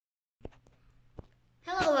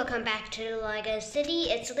welcome back to LEGO City.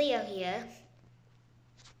 It's Leo here.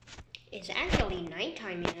 It's actually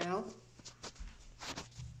nighttime, you know.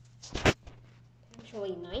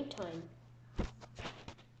 Actually nighttime.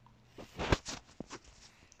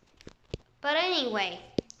 But anyway,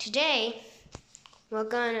 today we're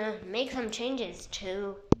gonna make some changes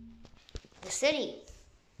to the city.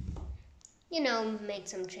 You know, make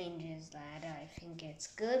some changes that I think it's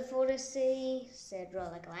good for the city, etc.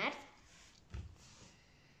 like that.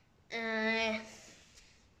 And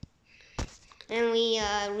we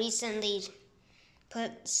recently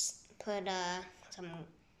put some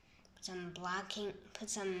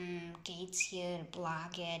gates here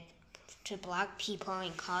to block people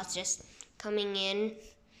and cars just coming in.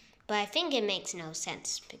 But I think it makes no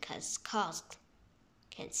sense because cars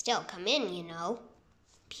can still come in, you know.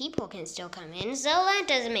 People can still come in, so that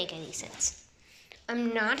doesn't make any sense.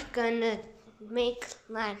 I'm not gonna make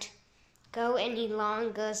that go any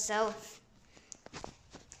longer, so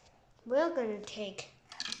we're gonna take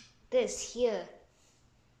this here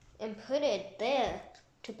and put it there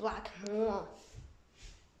to block more.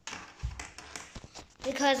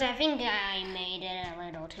 Because I think I made it a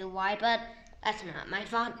little too wide, but that's not my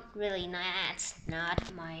fault. Really, that's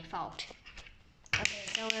not my fault. Okay,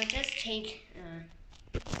 so we'll just take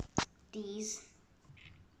these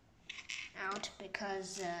out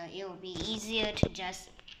because it will be easier to just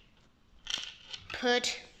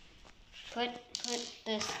put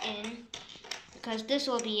this in, because this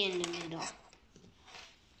will be in the middle.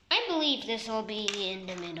 I believe this will be in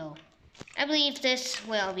the middle. I believe this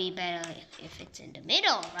will be better if it's in the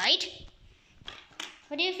middle, right?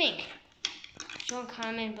 What do you think? Show a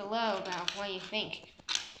comment below about what you think.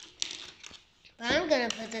 But I'm gonna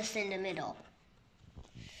put this in the middle.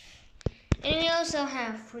 And we also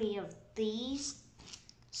have 3 of these.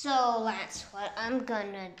 So that's what I'm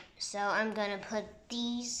gonna put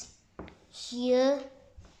these here.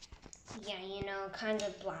 Yeah, you know, kind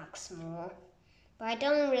of blocks more. But I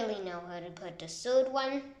don't really know how to put the 3rd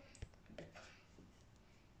one,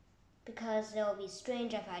 because it will be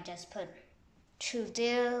strange if I just put 2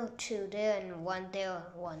 there, and 1 there,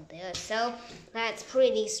 1 there. So that's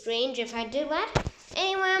pretty strange if I do that.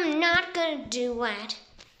 Anyway, I'm not gonna do that.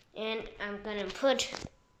 And I'm gonna put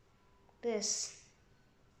this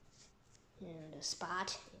in the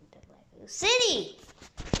spot in the LEGO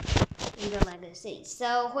City.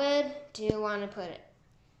 So where do you want to put it?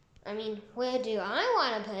 I mean, where do I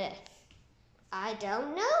want to put it? I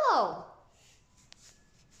don't know.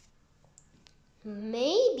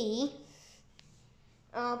 Maybe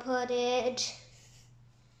I'll put it.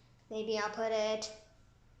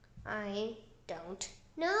 I don't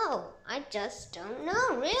know. I just don't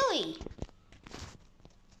know, really.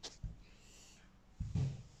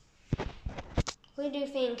 Where do you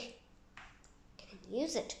think I can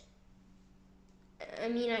use it? I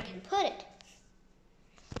mean, I can put it.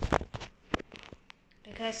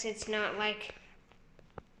 Because it's not like...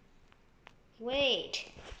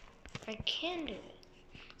 Wait. I can do it.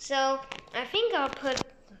 So, I think I'll put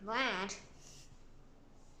that,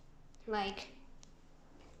 like,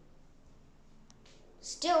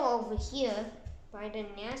 still over here by the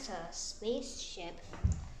NASA spaceship.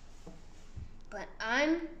 But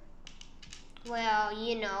I'm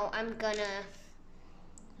gonna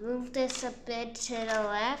move this a bit to the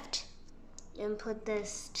left and put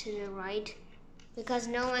this to the right, because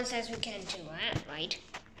no one says we can't do that, right?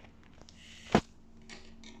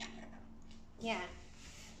 Yeah.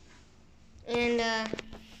 And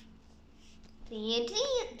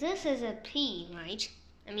this is a P, right?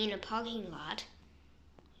 I mean a parking lot.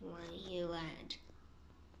 You want to hear that?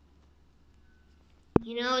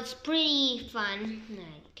 You know, it's pretty fun.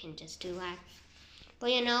 I can just do that.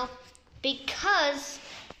 But you know, because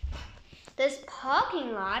this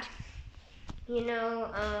parking lot, you know,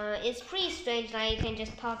 it's pretty strange that you can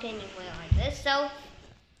just park anywhere like this. So,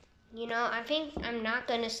 you know, I think I'm not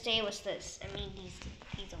gonna stay with this. I mean, these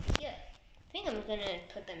over here. I think I'm gonna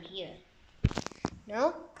put them here.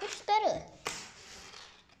 No? Which is better?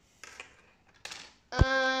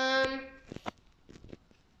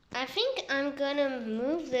 I think I'm gonna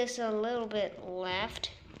move this a little bit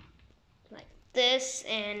left, like this,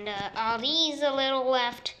 and all these a little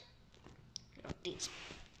left. These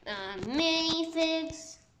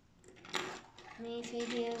minifigures,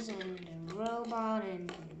 and the robot,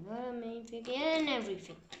 and another minifigure, and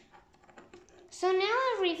everything. So now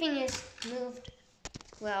everything is moved,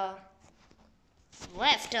 well,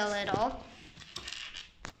 left a little.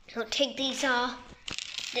 I'll take these all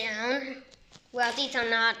down. Well, these are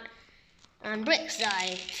not on bricks.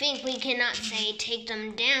 I think we cannot say take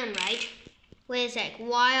them down, right? Wait a sec,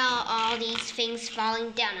 why are all these things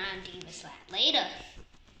falling down? I'll deal with that later.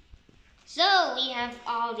 So we have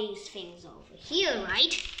all these things over here,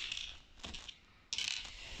 right?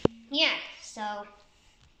 Yeah, so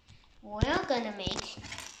we're gonna make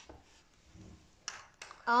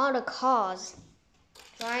all the cars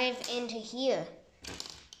drive into here.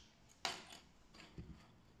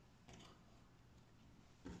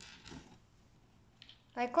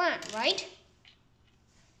 Like that, right?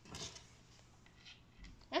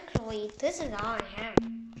 Actually, this is all I have.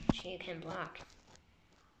 Chicken block.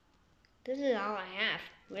 This is all I have,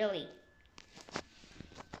 really.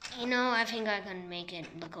 You know, I think I can make it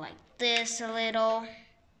look like this a little.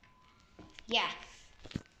 Yeah.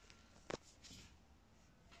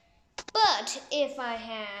 But if I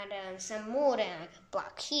had some more, then I could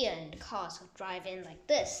block here and the cars would drive in like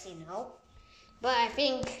this, you know. But I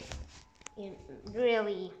think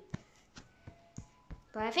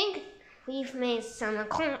we've made some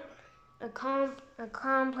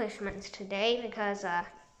accomplishments today because I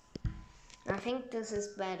think this is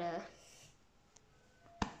better.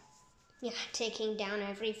 Yeah, taking down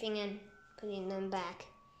everything and putting them back.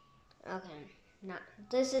 Okay, that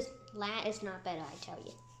is not better, I tell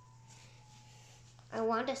you. I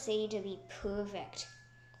want the city to be perfect.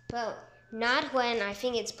 But not when I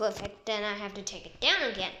think it's perfect, then I have to take it down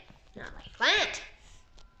again. Not like that.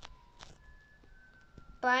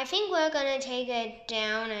 But I think we're gonna take it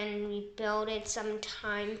down and rebuild it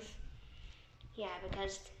sometime. Yeah,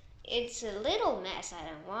 because it's a little mess. I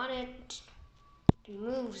don't want it to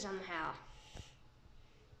move somehow.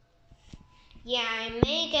 Yeah, I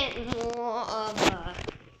may get more of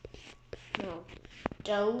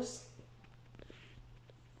those.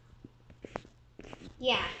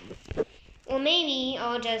 Yeah. Or maybe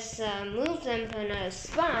I'll just move them to another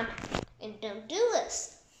spot and don't do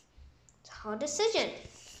this. It's a hard decision.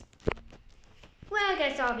 Well, I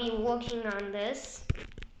guess I'll be working on this.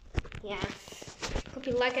 Yeah. Hope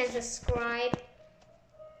you like and subscribe.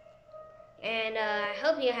 And I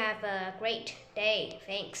hope you have a great day.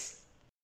 Thanks.